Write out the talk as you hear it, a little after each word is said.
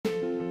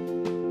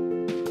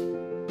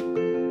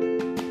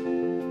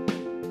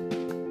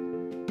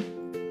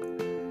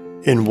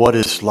In what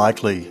is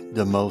likely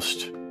the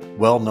most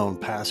well-known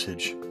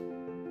passage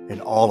in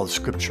all of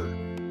Scripture,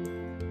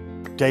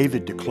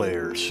 David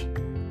declares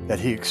that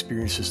he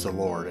experiences the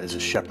Lord as a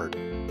shepherd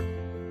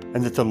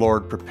and that the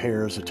Lord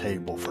prepares a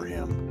table for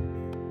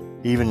him,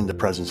 even in the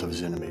presence of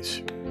his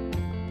enemies.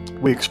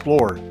 We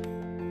explore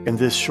in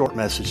this short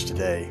message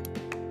today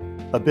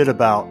a bit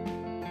about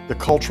the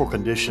cultural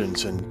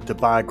conditions and the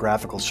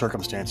biographical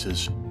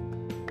circumstances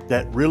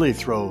that really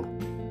throw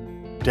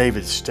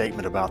David's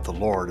statement about the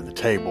Lord and the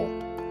table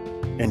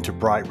into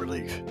bright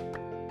relief.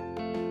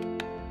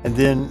 And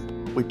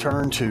then we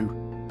turn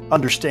to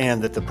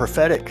understand that the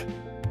prophetic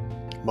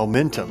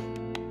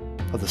momentum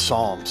of the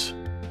Psalms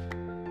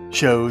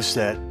shows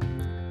that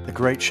the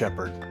great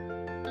shepherd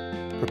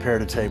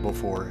prepared a table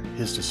for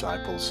his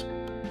disciples,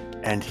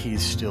 and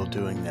he's still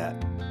doing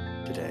that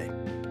today.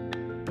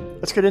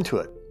 Let's get into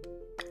it.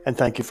 And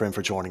thank you, friend,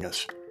 for joining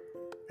us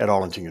at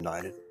Arlington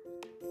United.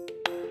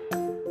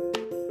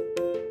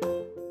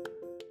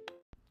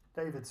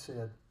 David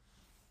said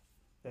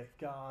that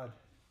God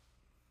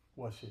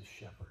was his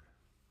shepherd.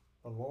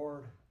 The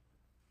Lord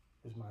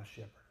is my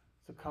shepherd.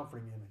 It's a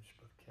comforting image,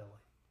 Brother Kelly,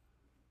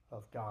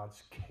 of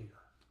God's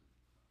care.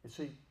 You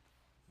see,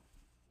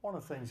 one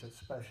of the things that's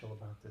special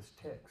about this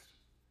text,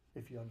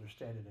 if you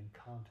understand it in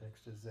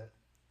context, is that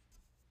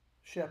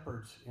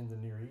shepherds in the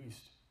Near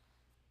East,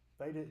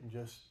 they didn't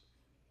just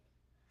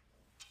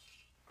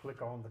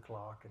click on the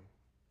clock and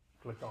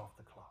click off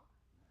the clock.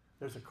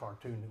 There's a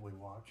cartoon that we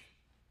watch.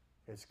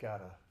 It's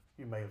got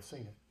you may have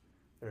seen it.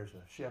 There's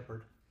a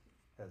shepherd,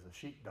 has a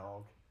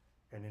sheepdog,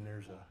 and then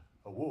there's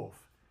a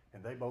wolf,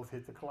 and they both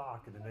hit the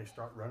clock, and then they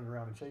start running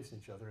around and chasing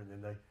each other, and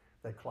then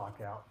they clock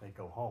out and they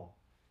go home.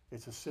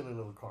 It's a silly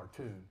little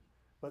cartoon,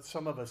 but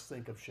some of us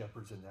think of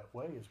shepherds in that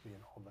way as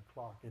being on the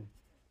clock. In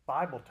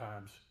Bible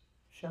times,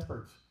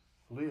 shepherds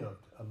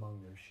lived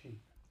among their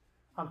sheep.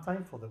 I'm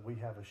thankful that we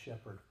have a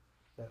shepherd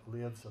that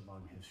lives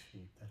among his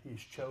sheep, that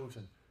he's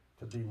chosen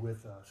to be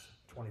with us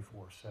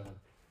 24/7.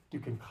 You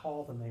can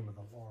call the name of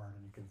the Lord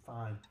and you can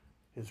find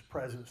his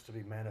presence to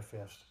be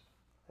manifest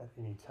at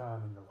any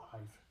time in your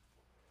life.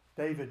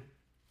 David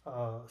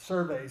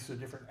surveys the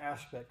different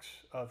aspects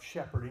of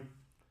shepherding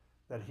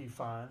that he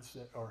finds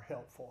that are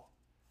helpful,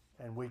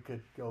 and we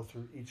could go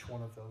through each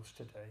one of those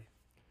today.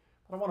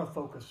 But I want to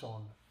focus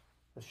on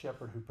the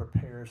shepherd who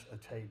prepares a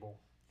table.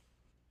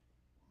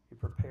 He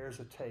prepares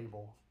a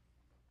table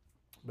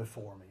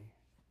before me.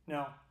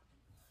 Now,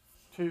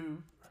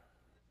 to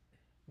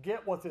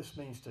get what this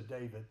means to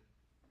David,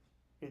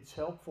 it's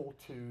helpful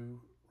to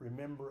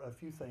remember a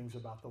few things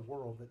about the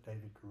world that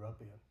David grew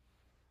up in.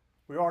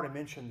 We already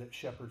mentioned that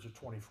shepherds are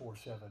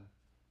 24/7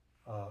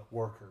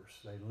 workers.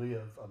 They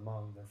live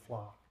among their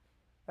flock.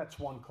 That's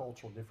one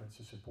cultural difference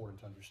that's important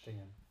to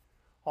understand.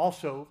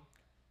 Also,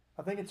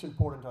 I think it's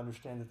important to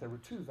understand that there were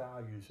two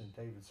values in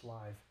David's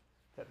life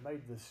that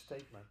made this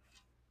statement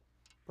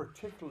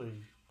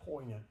particularly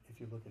poignant if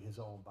you look at his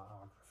own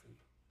biography.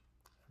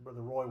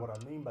 Brother Roy, what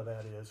I mean by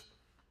that is,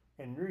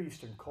 in Near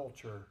Eastern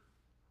culture,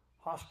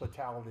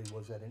 hospitality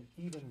was at an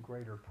even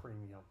greater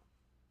premium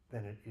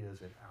than it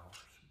is in ours.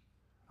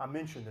 I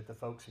mentioned that the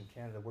folks in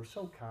Canada were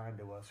so kind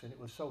to us, and it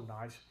was so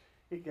nice.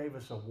 It gave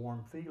us a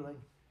warm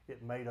feeling.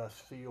 It made us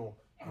feel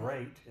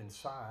great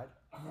inside.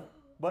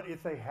 But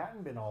if they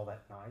hadn't been all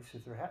that nice,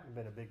 if there hadn't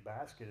been a big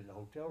basket in the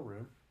hotel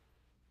room,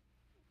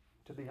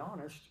 to be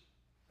honest,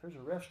 there's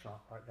a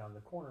restaurant right down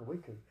the corner.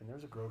 And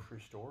there's a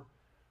grocery store.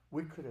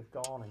 We could have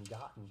gone and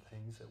gotten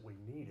things that we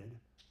needed.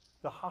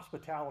 The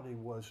hospitality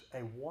was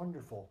a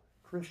wonderful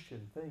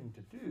Christian thing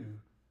to do,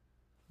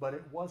 but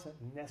it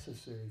wasn't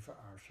necessary for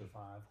our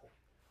survival.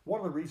 One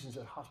of the reasons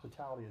that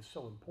hospitality is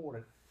so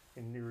important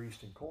in Near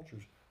Eastern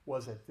cultures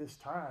was at this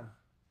time,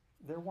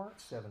 there weren't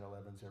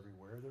 7-Elevens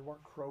everywhere. There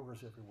weren't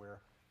Kroger's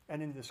everywhere.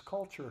 And in this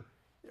culture,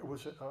 there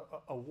was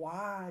a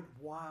wide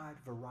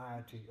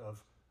variety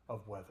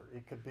of weather.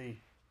 It could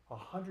be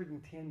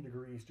 110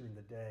 degrees during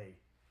the day,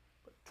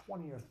 but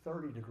 20 or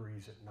 30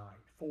 degrees at night,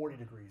 40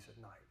 degrees at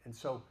night. And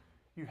so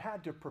you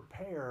had to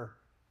prepare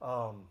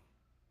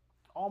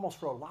almost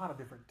for a lot of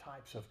different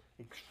types of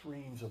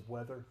extremes of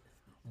weather.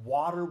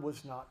 Water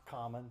was not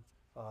common.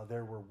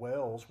 There were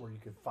wells where you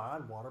could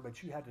find water,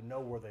 but you had to know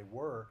where they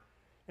were.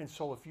 And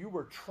so if you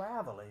were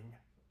traveling,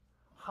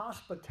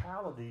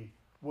 hospitality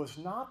was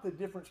not the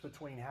difference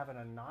between having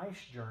a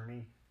nice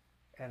journey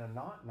and a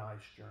not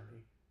nice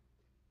journey.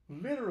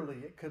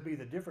 Literally, it could be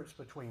the difference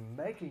between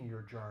making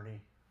your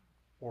journey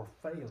or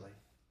failing.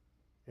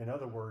 In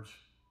other words,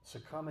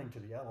 succumbing to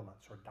the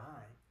elements or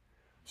dying.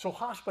 So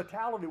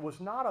hospitality was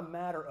not a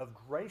matter of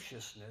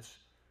graciousness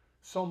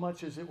so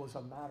much as it was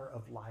a matter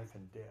of life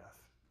and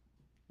death.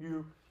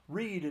 You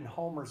read in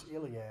Homer's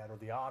Iliad or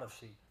the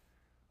Odyssey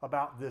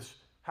about this,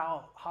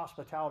 how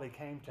hospitality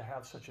came to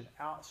have such an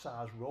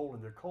outsized role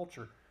in their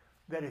culture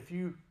that if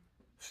you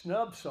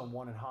snubbed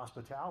someone in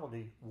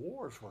hospitality,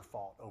 wars were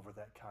fought over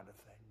that kind of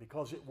thing,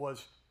 because it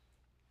was,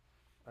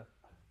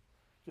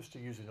 just to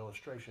use an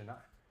illustration,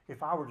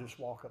 if I were to just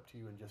walk up to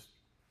you and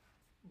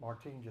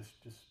Martine just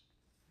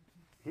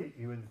hit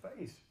you in the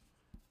face,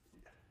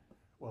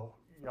 well,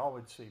 y'all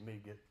would see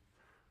me get,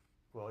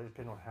 well, it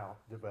depends on how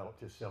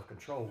developed his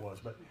self-control was.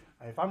 But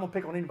if I'm going to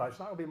pick on anybody, it's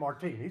not going to be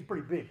Martine. He's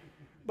pretty big.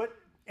 But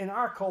in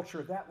our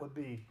culture, that would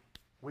be,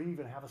 we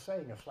even have a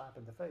saying, a slap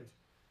in the face.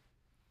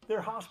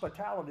 Their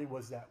hospitality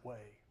was that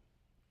way.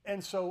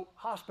 And so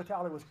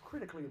hospitality was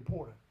critically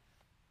important.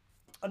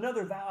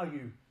 Another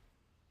value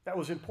that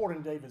was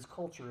important in David's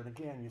culture, and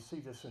again, you see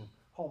this in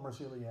Homer's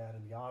Iliad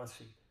and the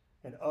Odyssey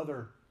and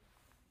other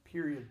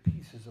period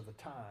pieces of the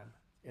time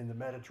in the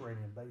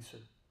Mediterranean basin,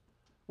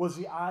 was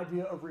the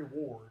idea of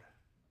reward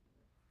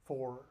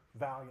for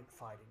valiant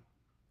fighting.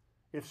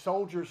 If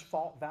soldiers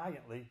fought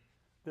valiantly,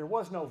 there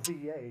was no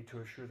VA to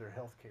assure their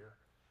health care.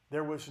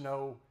 There was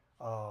no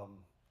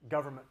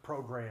government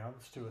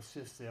programs to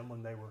assist them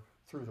when they were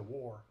through the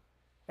war.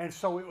 And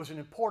so it was an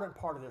important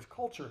part of this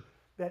culture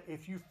that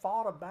if you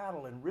fought a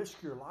battle and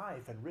risked your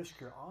life and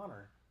risked your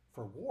honor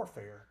for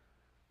warfare,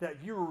 that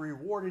you were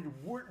rewarded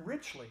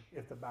richly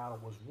if the battle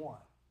was won.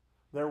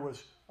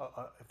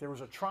 If there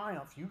was a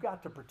triumph, you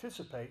got to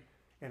participate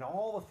in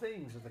all the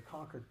things of the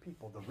conquered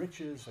people, the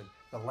riches and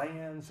the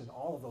lands and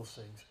all of those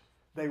things.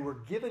 They were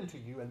given to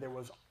you, and there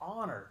was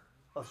honor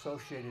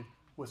associated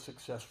with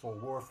successful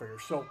warfare.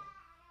 So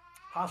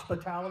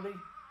hospitality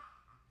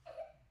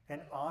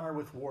and honor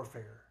with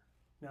warfare.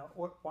 Now,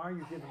 why are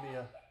you giving me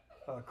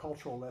a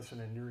cultural lesson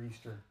in Near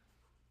Eastern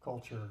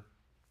culture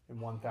in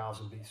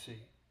 1000 BC?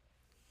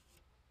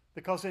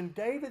 Because in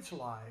David's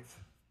life,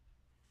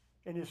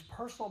 in his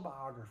personal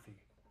biography,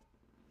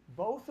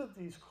 both of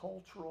these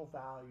cultural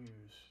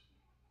values,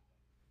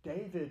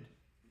 David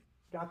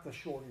got the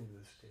short end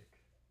of the stick.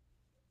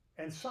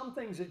 And some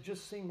things that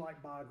just seem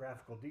like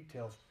biographical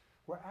details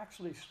were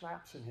actually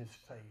slaps in his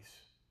face.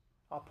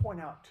 I'll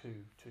point out two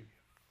to you.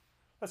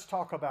 Let's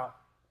talk about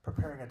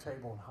preparing a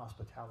table and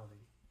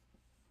hospitality.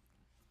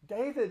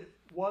 David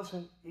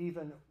wasn't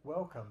even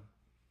welcome,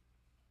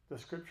 the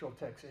scriptural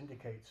text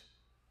indicates,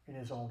 in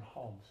his own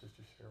home,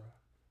 Sister Sarah.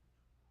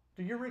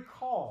 Do you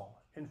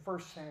recall in 1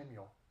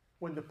 Samuel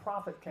when the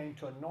prophet came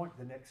to anoint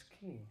the next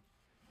king?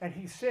 And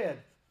he said,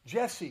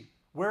 Jesse,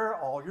 where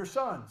are all your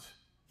sons?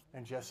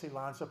 And Jesse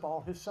lines up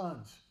all his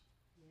sons.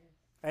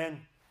 And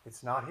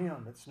it's not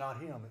him, it's not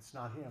him, it's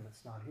not him,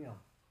 it's not him.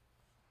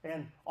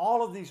 And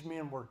all of these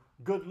men were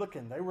good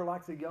looking. They were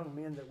like the young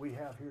men that we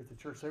have here at the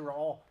church. They were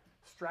all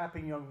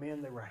strapping young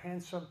men. They were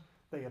handsome.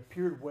 They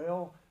appeared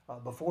well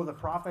before the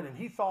prophet. And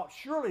he thought,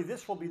 surely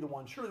this will be the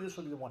one. Surely this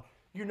will be the one.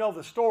 You know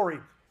the story.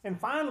 And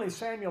finally,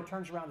 Samuel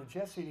turns around to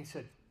Jesse and he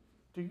said,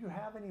 do you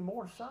have any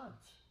more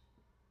sons?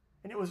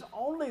 And it was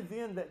only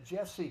then that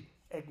Jesse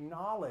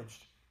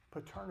acknowledged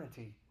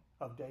paternity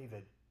of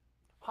David.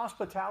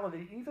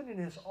 Hospitality, even in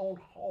his own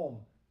home,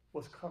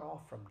 was cut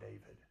off from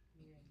David.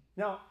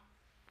 Yeah. Now,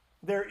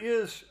 there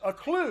is a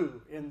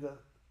clue in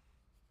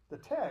the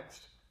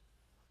text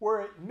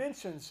where it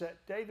mentions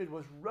that David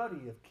was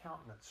ruddy of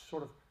countenance,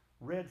 sort of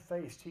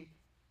red-faced.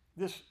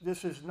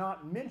 This is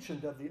not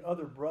mentioned of the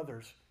other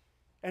brothers.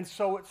 And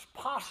so it's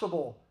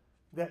possible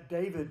that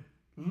David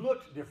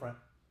looked different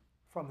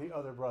from the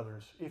other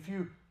brothers. If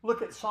you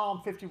look at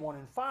Psalm 51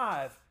 and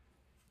 5,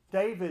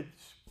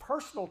 David's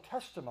personal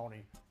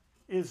testimony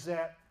is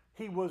that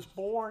he was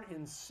born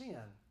in sin,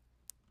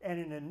 and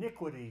in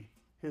iniquity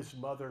his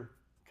mother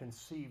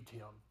conceived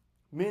him.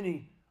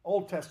 Many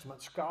Old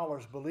Testament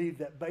scholars believe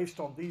that based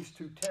on these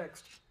two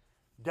texts,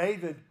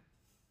 David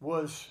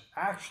was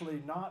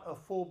actually not a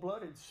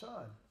full-blooded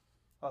son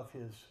of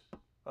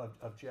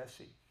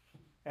Jesse,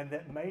 and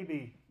that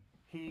maybe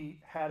he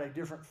had a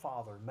different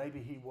father. Maybe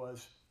he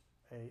was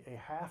a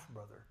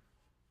half-brother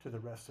to the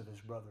rest of his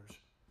brothers.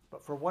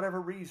 But for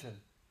whatever reason,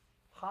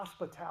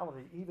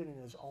 hospitality, even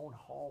in his own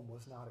home,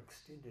 was not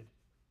extended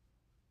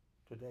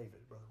to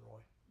David, Brother Roy.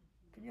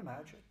 Can you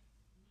imagine?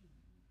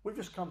 We've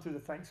just come through the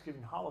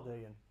Thanksgiving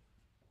holiday, and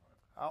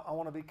I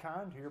want to be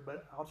kind here,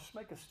 but I'll just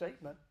make a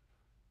statement.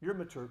 You're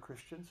mature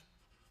Christians.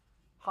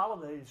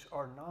 Holidays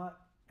are not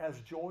as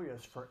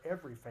joyous for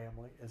every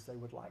family as they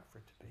would like for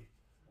it to be.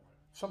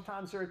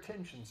 Sometimes there are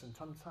tensions, and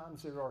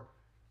sometimes there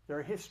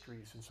are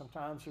histories, and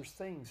sometimes there's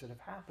things that have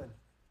happened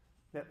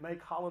that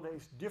make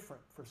holidays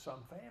different for some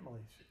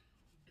families.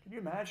 Can you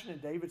imagine in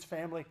David's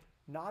family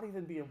not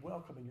even being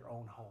welcome in your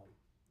own home?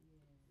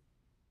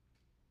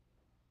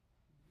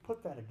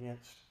 Put that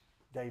against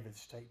David's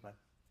statement.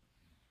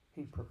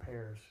 He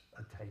prepares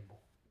a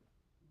table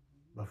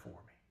before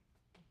me.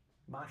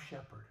 My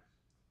shepherd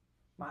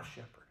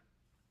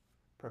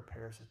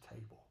prepares a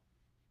table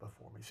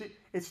before me. See,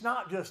 it's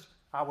not just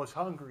I was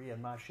hungry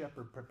and my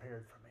shepherd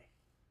prepared for me.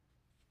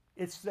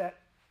 It's that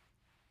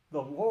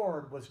the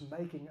Lord was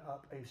making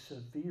up a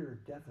severe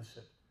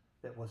deficit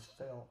that was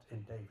felt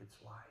in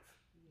David's life.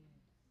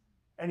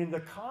 And in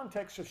the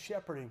context of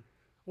shepherding,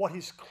 what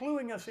he's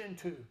cluing us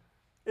into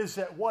is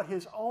that what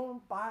his own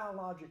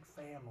biologic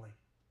family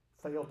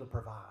failed to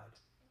provide,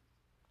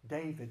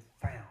 David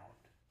found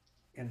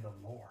in the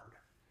Lord,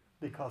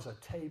 because a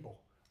table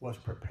was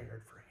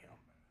prepared for him.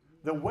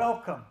 The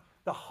welcome,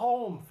 the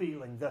home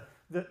feeling,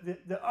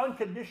 the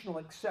unconditional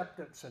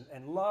acceptance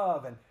and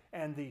love,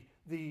 and the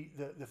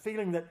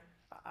feeling that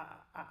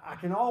I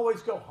can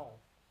always go home.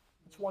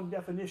 It's one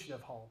definition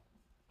of home.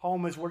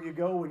 Home is where you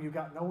go when you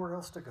got nowhere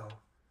else to go,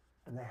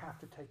 and they have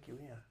to take you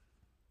in.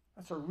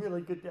 That's a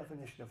really good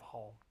definition of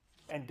home.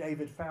 And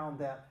David found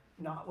that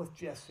not with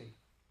Jesse,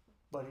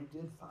 but he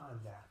did find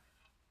that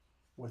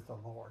with the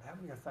Lord. How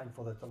many are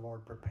thankful that the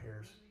Lord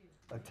prepares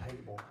a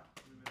table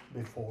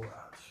before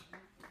us?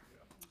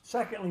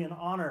 Secondly, in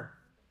honor,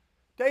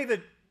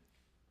 David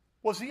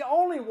was the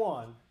only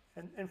one,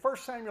 and 1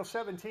 Samuel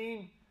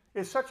 17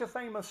 is such a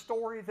famous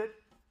story that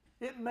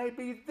it may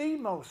be the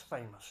most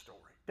famous story.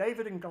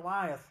 David and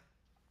Goliath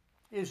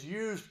is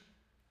used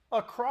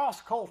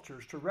across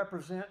cultures to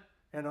represent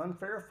an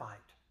unfair fight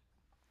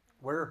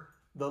where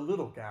the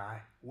little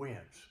guy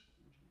wins.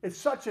 It's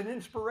such an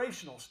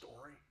inspirational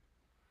story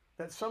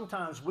that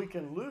sometimes we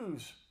can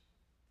lose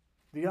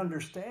the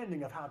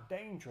understanding of how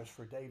dangerous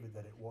for David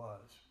that it was.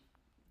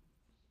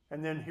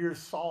 And then here's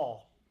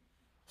Saul.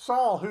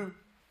 Saul, who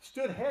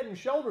stood head and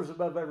shoulders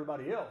above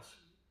everybody else.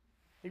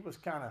 He was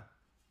kind of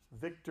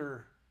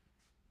Victor,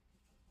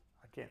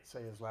 I can't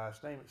say his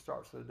last name, it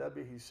starts with a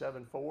W, he's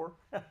 7'4".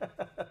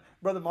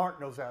 Brother Mark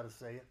knows how to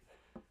say it.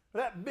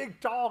 That big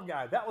tall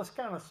guy, that was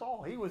kind of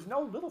Saul. He was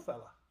no little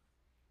fella.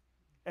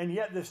 And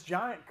yet this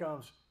giant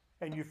comes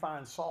and you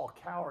find Saul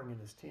cowering in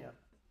his tent.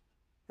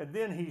 And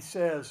then he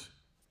says,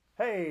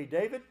 "Hey,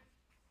 David,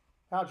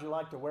 how'd you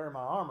like to wear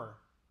my armor?"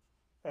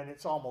 And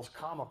it's almost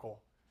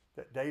comical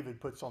that David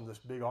puts on this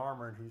big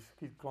armor and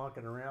he's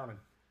clunking around, and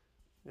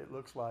it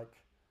looks like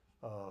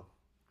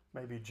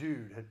maybe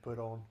Jude had put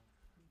on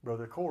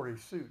Brother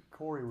Corey's suit.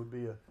 Corey would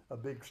be a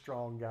big,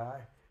 strong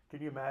guy.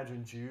 Can you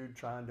imagine Jude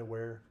trying to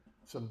wear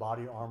some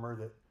body armor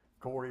that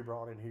Corey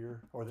brought in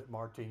here or that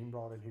Martine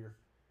brought in here?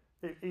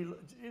 It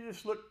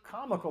just looked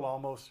comical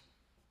almost.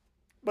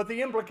 But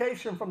the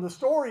implication from the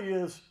story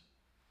is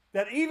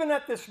that even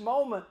at this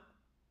moment,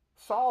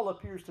 Saul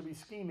appears to be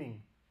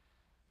scheming,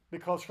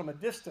 because from a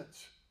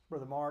distance,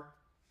 Brother Mark,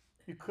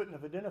 you couldn't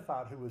have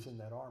identified who was in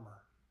that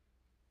armor.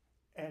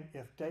 And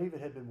if David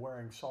had been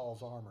wearing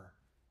Saul's armor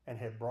and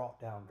had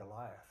brought down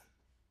Goliath,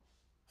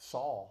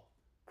 Saul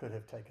could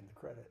have taken the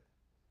credit.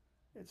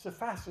 It's a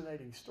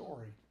fascinating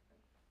story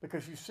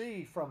because you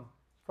see from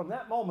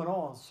that moment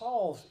on,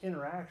 Saul's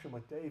interaction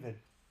with David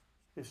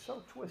is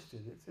so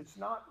twisted. It's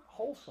not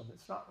wholesome.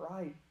 It's not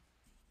right.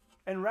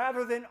 And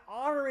rather than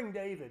honoring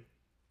David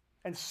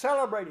and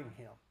celebrating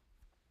him,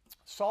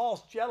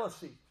 Saul's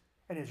jealousy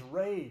and his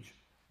rage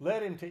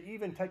led him to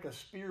even take a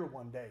spear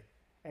one day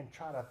and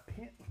try to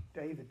pin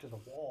David to the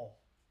wall.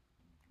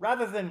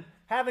 Rather than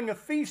having a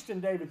feast in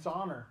David's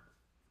honor,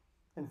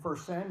 in 1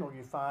 Samuel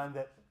you find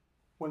that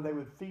when they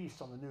would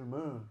feast on the new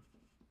moon,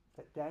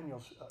 that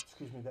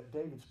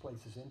David's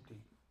place is empty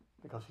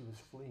because he was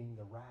fleeing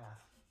the wrath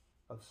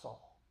of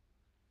Saul.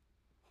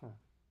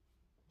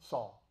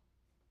 Saul.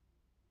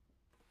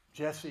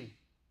 Jesse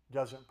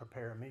doesn't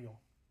prepare a meal,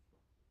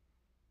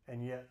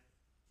 and yet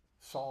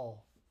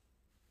Saul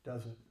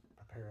doesn't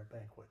prepare a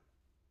banquet.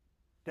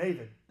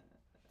 David,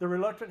 the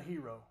reluctant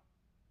hero,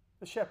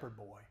 the shepherd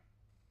boy,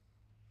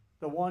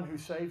 the one who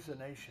saves the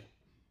nation,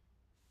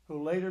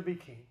 who later be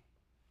king,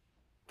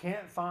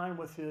 can't find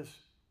with his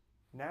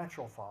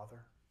natural father,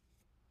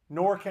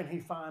 nor can he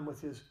find with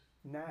his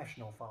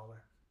national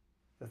father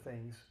the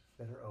things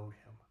that are owed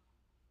him.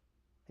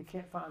 He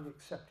can't find the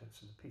acceptance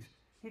and the peace.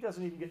 He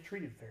doesn't even get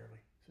treated fairly,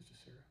 Sister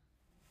Sarah.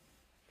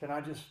 Can I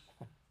just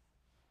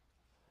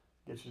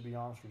get you to be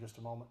honest for just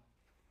a moment?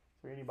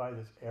 Is there anybody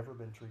that's ever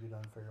been treated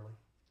unfairly?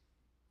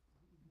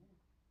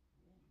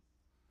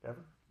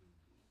 Ever?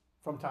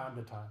 From time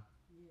to time.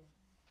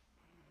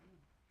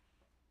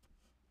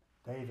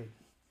 David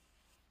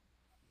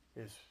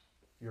is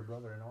your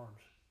brother in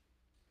arms.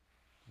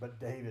 But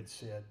David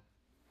said,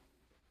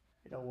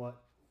 "You know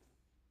what?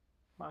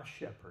 My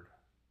shepherd,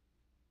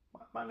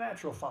 my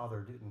natural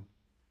father didn't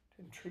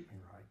treat me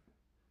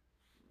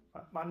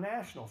right. My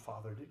national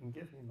father didn't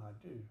give me my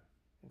due.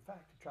 In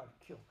fact, he tried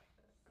to kill me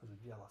because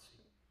of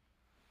jealousy.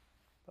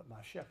 But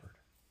my shepherd,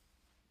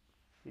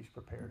 he's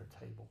prepared a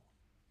table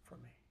for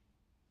me."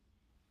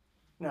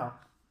 Now,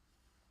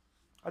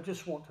 I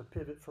just want to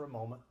pivot for a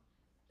moment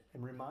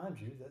and remind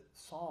you that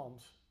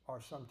Psalms are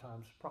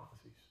sometimes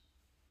prophecies.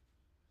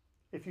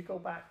 If you go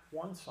back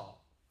one Psalm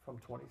from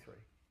 23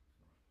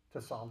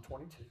 to Psalm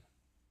 22,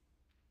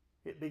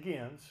 it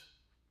begins,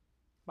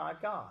 my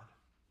God,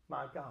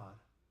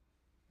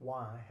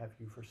 why have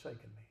you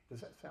forsaken me?"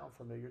 Does that sound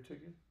familiar to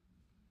you?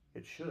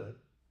 It should.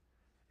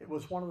 It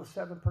was one of the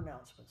 7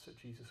 pronouncements that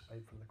Jesus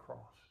made from the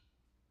cross.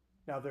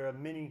 Now, there are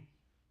many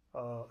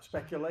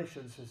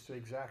speculations as to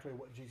exactly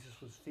what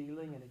Jesus was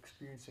feeling and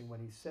experiencing when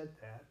he said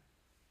that,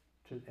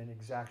 and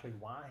exactly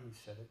why he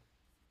said it.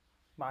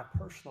 My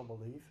personal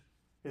belief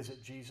is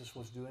that Jesus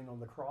was doing on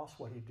the cross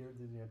what he did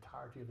in the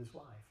entirety of his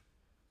life.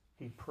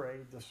 He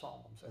prayed the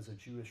Psalms as a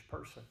Jewish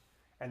person,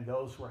 and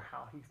those were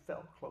how he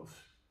felt close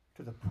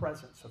to the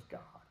presence of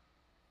God.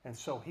 And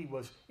so he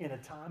was in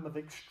a time of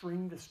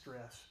extreme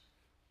distress.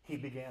 He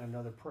began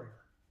another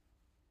prayer,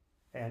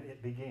 and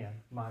it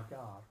began, my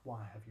God,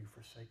 why have you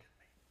forsaken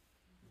me?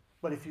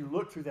 But if you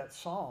look through that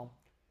psalm,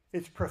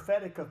 It's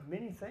prophetic of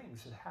many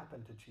things that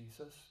happened to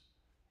Jesus.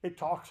 It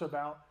talks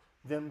about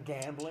them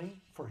gambling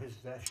for his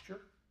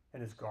vesture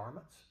and his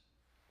garments.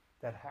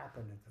 That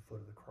happened at the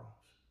foot of the cross.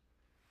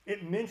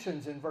 It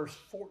mentions in verse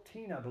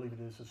 14, I believe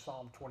it is, of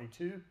Psalm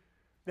 22,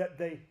 that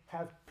they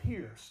have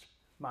pierced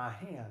my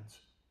hands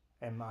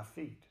and my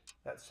feet.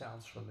 That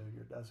sounds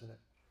familiar, doesn't it?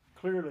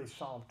 Clearly,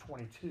 Psalm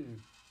 22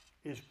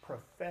 is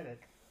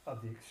prophetic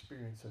of the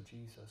experience of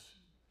Jesus.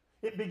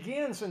 It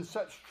begins in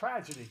such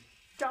tragedy.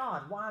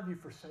 God, why have you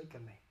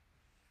forsaken me?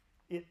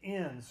 It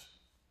ends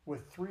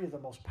with three of the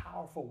most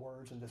powerful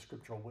words in the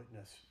scriptural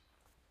witness.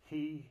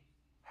 He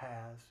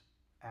has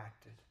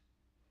acted.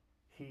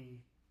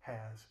 He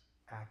has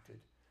acted.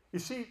 You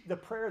see, the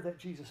prayer that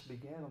Jesus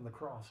began on the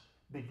cross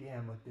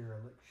began with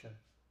dereliction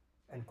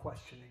and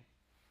questioning,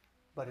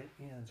 but it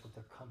ends with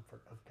the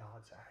comfort of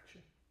God's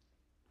action.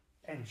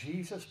 And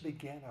Jesus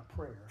began a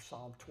prayer,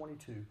 Psalm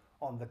 22,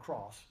 on the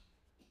cross,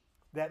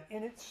 that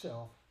in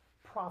itself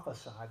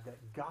prophesied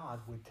that God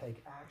would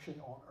take action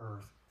on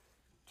earth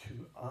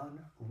to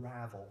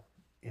unravel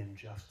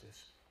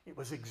injustice. It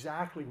was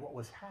exactly what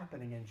was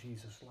happening in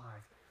Jesus'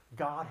 life.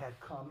 God had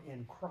come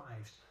in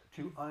Christ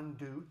to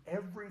undo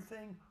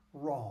everything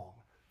wrong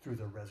through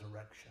the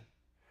resurrection.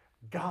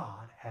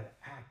 God had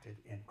acted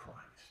in Christ.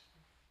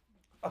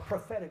 A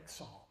prophetic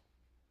psalm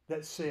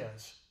that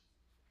says,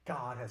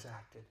 God has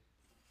acted.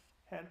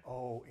 And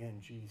oh, in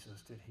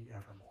Jesus did he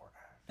evermore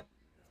act.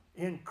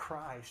 In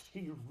Christ,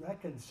 he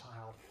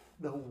reconciled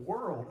the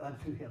world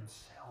unto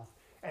himself,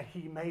 and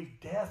he made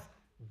death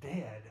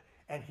dead,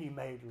 and he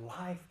made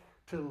life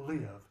to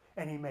live,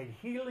 and he made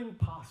healing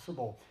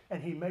possible,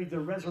 and he made the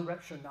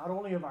resurrection not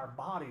only of our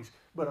bodies,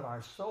 but of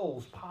our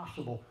souls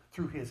possible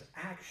through his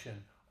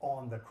action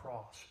on the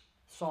cross.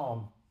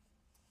 Psalm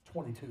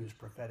 22 is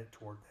prophetic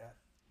toward that.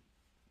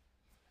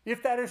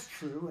 If that is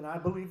true, and I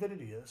believe that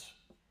it is,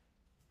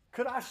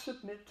 could I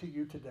submit to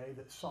you today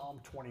that Psalm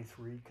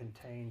 23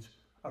 contains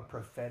a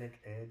prophetic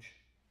edge?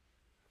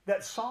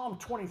 That Psalm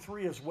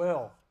 23 as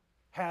well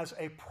has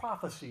a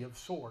prophecy of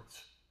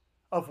sorts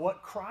of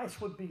what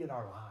Christ would be in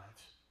our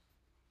lives.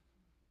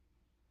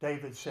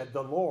 David said,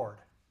 the Lord,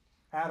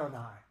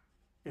 Adonai,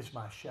 is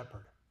my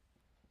shepherd.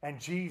 And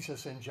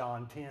Jesus in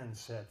John 10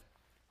 said,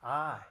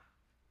 I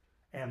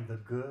am the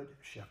good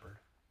shepherd.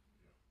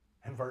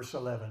 And verse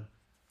 11,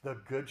 the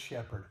good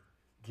shepherd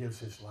gives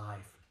his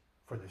life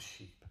for the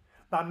sheep.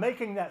 By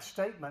making that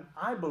statement,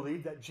 I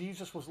believe that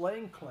Jesus was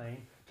laying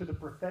claim to the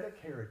prophetic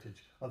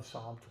heritage of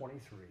Psalm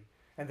 23,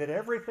 and that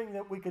everything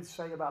that we could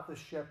say about the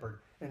shepherd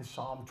in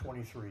Psalm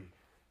 23,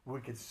 we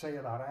could say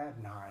about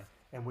Adonai,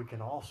 and we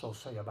can also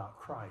say about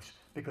Christ,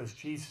 because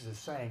Jesus is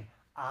saying,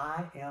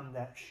 I am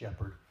that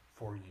shepherd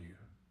for you.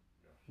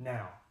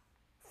 Now,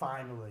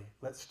 finally,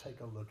 let's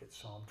take a look at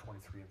Psalm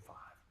 23 and 5.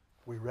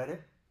 We read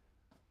it.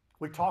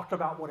 We talked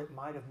about what it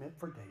might have meant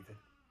for David.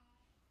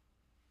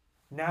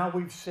 Now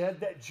we've said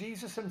that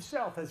Jesus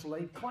himself has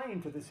laid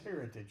claim to this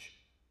heritage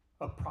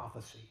of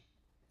prophecy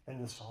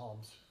in the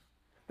Psalms.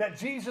 That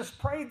Jesus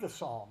prayed the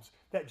Psalms.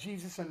 That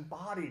Jesus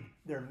embodied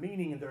their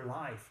meaning in their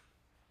life.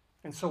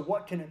 And so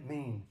what can it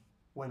mean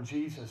when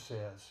Jesus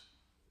says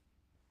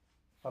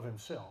of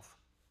himself,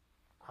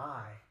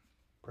 I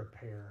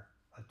prepare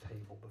a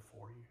table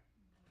before you?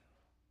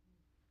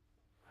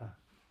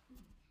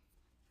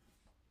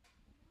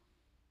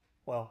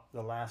 Well,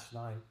 the last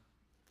night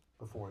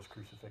before his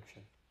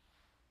crucifixion,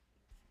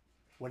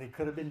 when he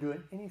could have been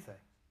doing anything,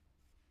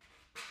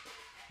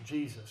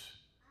 Jesus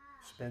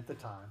spent the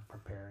time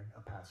preparing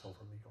a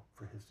Passover meal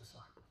for his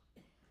disciples.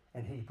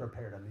 And he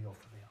prepared a meal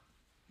for them.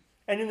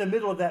 And in the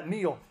middle of that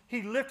meal,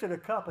 he lifted a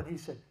cup and he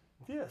said,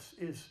 this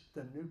is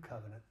the new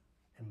covenant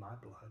in my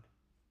blood.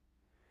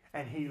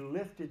 And he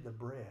lifted the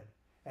bread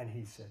and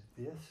he said,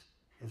 this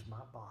is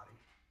my body,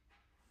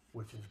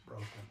 which is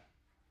broken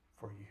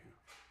for you.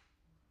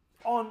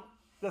 On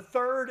the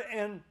third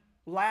and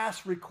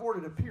last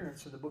recorded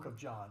appearance in the book of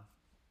John,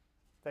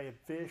 they had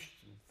fished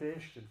and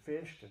fished and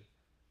fished, and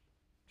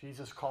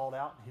Jesus called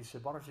out and he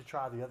said, why don't you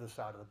try the other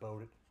side of the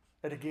boat?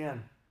 And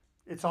again,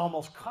 it's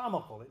almost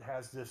comical. It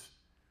has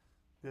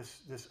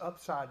this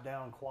upside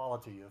down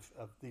quality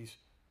of these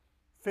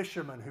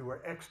fishermen who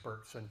are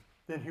experts. And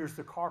then here's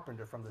the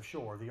carpenter from the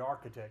shore, the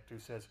architect, who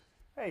says,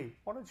 hey,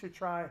 why don't you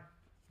try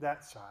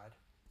that side?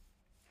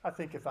 I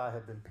think if I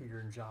had been Peter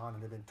and John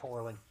and had been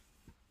toiling,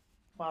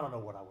 well, I don't know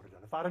what I would have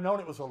done. If I'd have known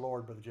it was the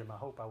Lord, Brother Jim, I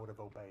hope I would have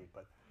obeyed.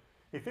 But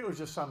if it was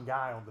just some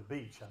guy on the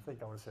beach, I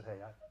think I would have said, hey,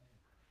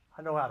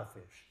 I know how to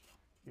fish.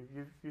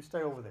 You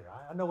stay over there.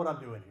 I know what I'm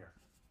doing here.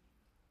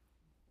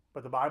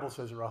 But the Bible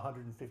says there were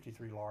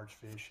 153 large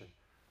fish, and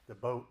the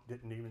boat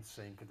didn't even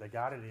sink, and they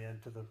got it in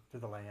to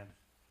the land.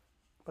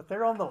 But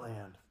there on the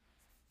land,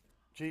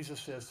 Jesus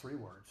says three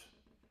words,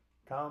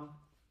 come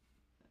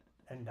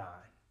and dine.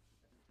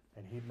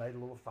 And he made a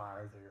little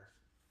fire there,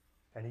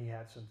 and he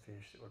had some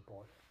fish that were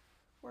boiled.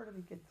 Where did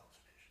he get those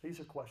fish? These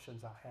are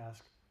questions I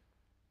ask.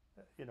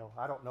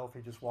 I don't know if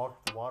he just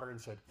walked the water and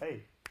said,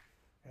 hey,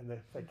 and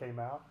they came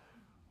out,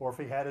 or if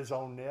he had his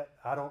own net.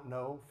 I don't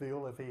know,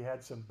 Phil, if he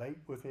had some bait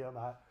with him.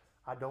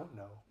 I don't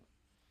know.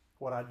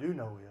 What I do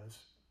know is,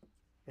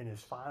 in his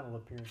final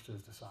appearance to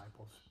his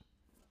disciples,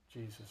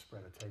 Jesus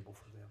spread a table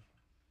for them.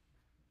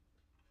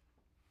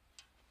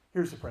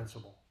 Here's the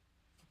principle.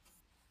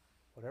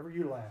 Whatever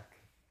you lack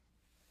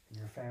in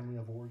your family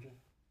of origin,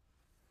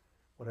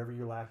 whatever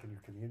you lack in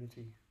your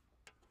community,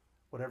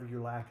 whatever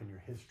you lack in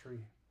your history,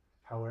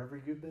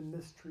 however you've been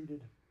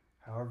mistreated,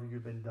 however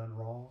you've been done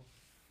wrong,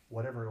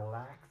 whatever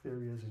lack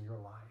there is in your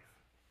life,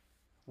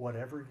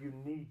 whatever you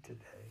need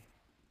today,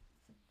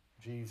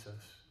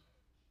 Jesus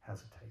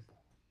has a table.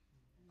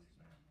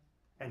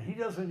 And he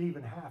doesn't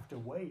even have to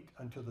wait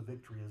until the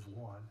victory is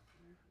won,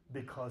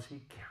 because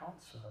he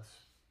counts us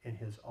in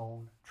his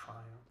own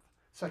triumph.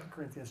 2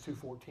 Corinthians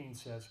 2:14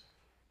 says,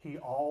 he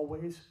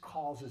always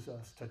causes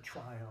us to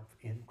triumph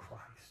in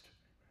Christ.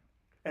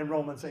 And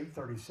Romans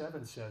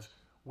 8:37 says,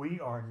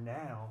 we are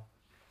now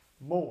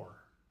more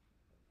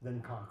than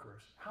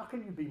conquerors. How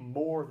can you be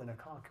more than a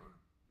conqueror?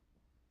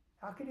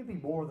 How can you be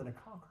more than a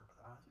conqueror?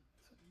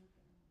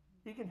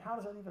 How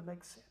does that even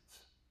make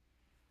sense?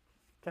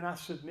 Can I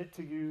submit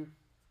to you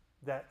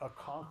that a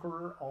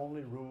conqueror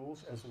only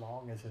rules as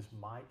long as his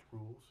might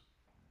rules?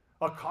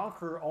 A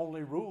conqueror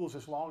only rules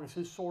as long as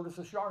his sword is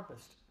the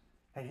sharpest,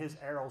 and his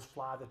arrows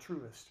fly the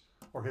truest,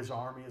 or his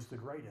army is the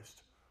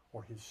greatest,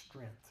 or his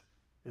strength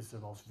is the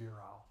most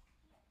virile.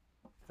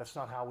 That's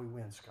not how we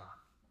win, Scott.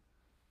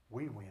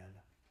 We win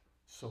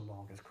so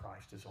long as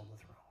Christ is on the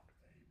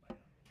throne.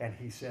 And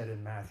he said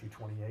in Matthew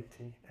 28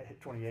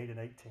 and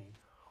 18,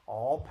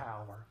 all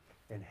power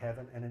in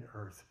heaven and in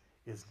earth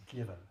is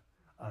given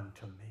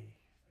unto me.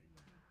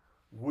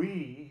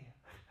 We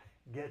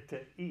get to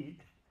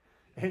eat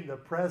in the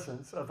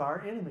presence of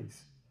our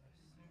enemies.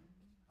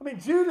 I mean,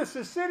 Judas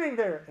is sitting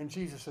there, and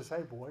Jesus says,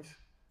 hey, boys,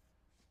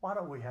 why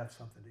don't we have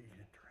something to eat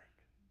and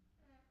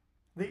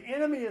drink? The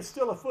enemy is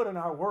still afoot in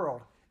our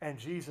world, and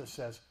Jesus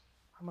says,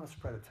 I'm going to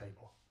spread a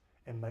table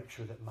and make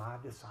sure that my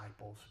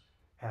disciples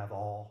have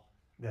all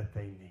that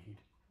they need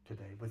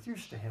today. Would you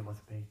stand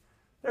with me?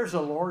 There's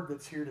a Lord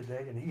that's here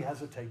today, and he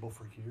has a table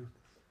for you.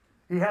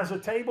 He has a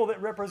table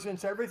that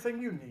represents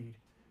everything you need.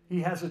 He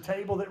has a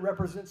table that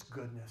represents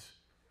goodness.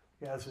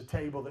 He has a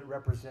table that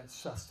represents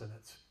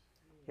sustenance.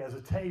 He has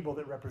a table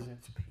that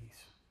represents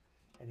peace.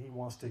 And he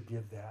wants to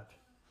give that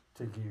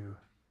to you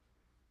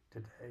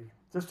today.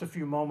 Just a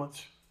few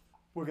moments,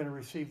 we're going to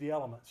receive the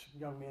elements.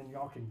 Young men,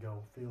 y'all can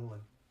go. Phil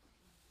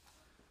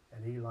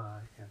and Eli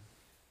and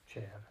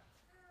Chad.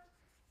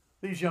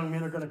 These young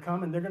men are going to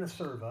come and they're going to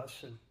serve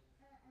us. And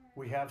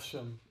we have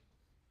some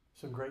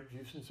grape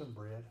juice and some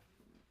bread.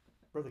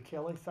 Brother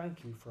Kelly,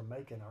 thank you for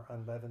making our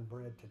unleavened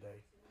bread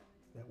today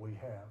that we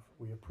have.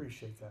 We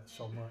appreciate that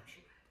so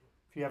much.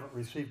 If you haven't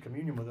received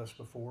communion with us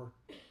before,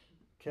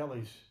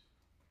 Kelly's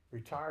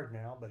retired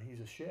now, but he's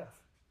a chef.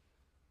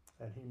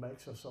 And he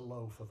makes us a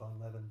loaf of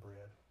unleavened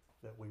bread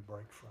that we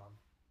break from.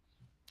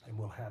 And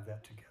we'll have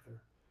that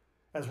together.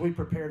 As we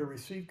prepare to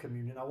receive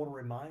communion, I want to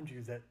remind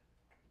you that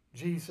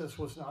Jesus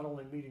was not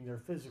only meeting their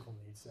physical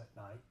needs that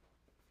night,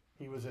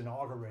 he was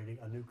inaugurating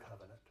a new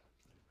covenant.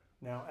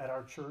 Now, at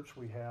our church,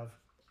 we have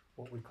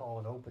what we call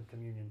an open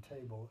communion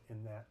table,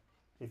 in that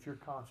if your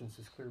conscience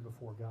is clear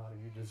before God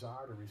and you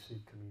desire to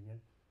receive communion,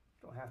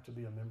 you don't have to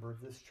be a member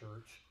of this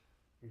church.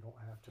 You don't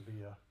have to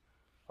be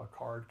a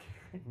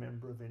card-carrying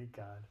member of any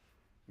kind.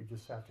 You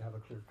just have to have a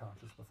clear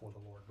conscience before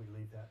the Lord. We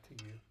leave that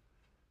to you,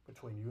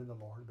 between you and the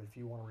Lord. But if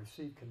you want to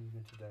receive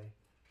communion today,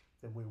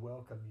 then we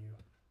welcome you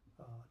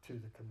to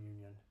the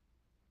communion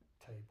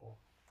table.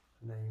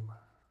 In the name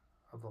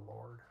of the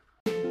Lord.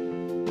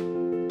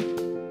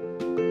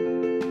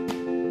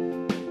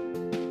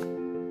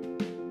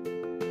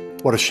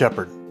 What a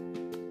shepherd.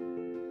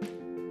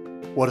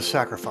 What a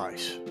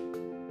sacrifice.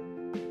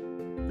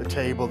 The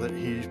table that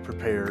he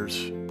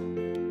prepares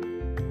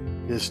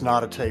is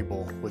not a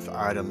table with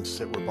items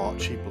that were bought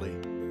cheaply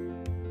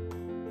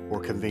or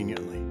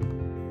conveniently,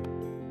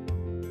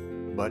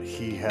 but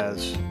he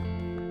has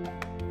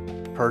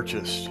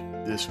purchased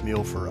this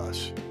meal for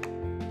us,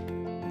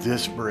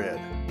 this bread,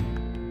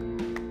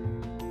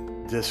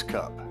 this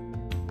cup,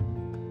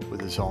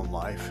 with his own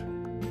life.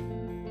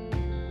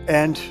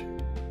 And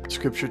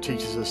Scripture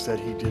teaches us that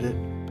he did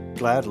it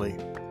gladly,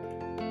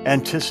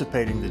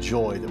 anticipating the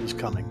joy that was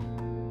coming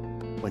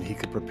when he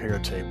could prepare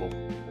a table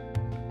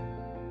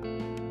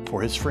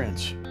for his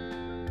friends.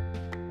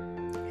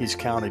 He's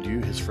counted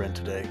you his friend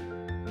today.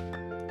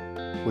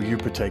 Will you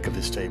partake of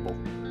his table?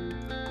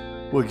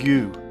 Will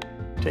you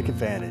take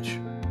advantage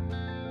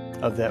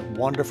of that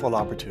wonderful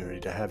opportunity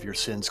to have your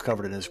sins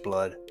covered in his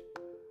blood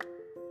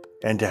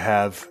and to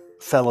have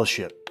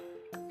fellowship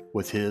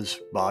with his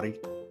body?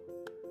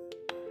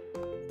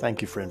 Thank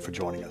you, friend, for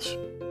joining us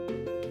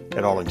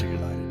at Arlington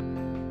United.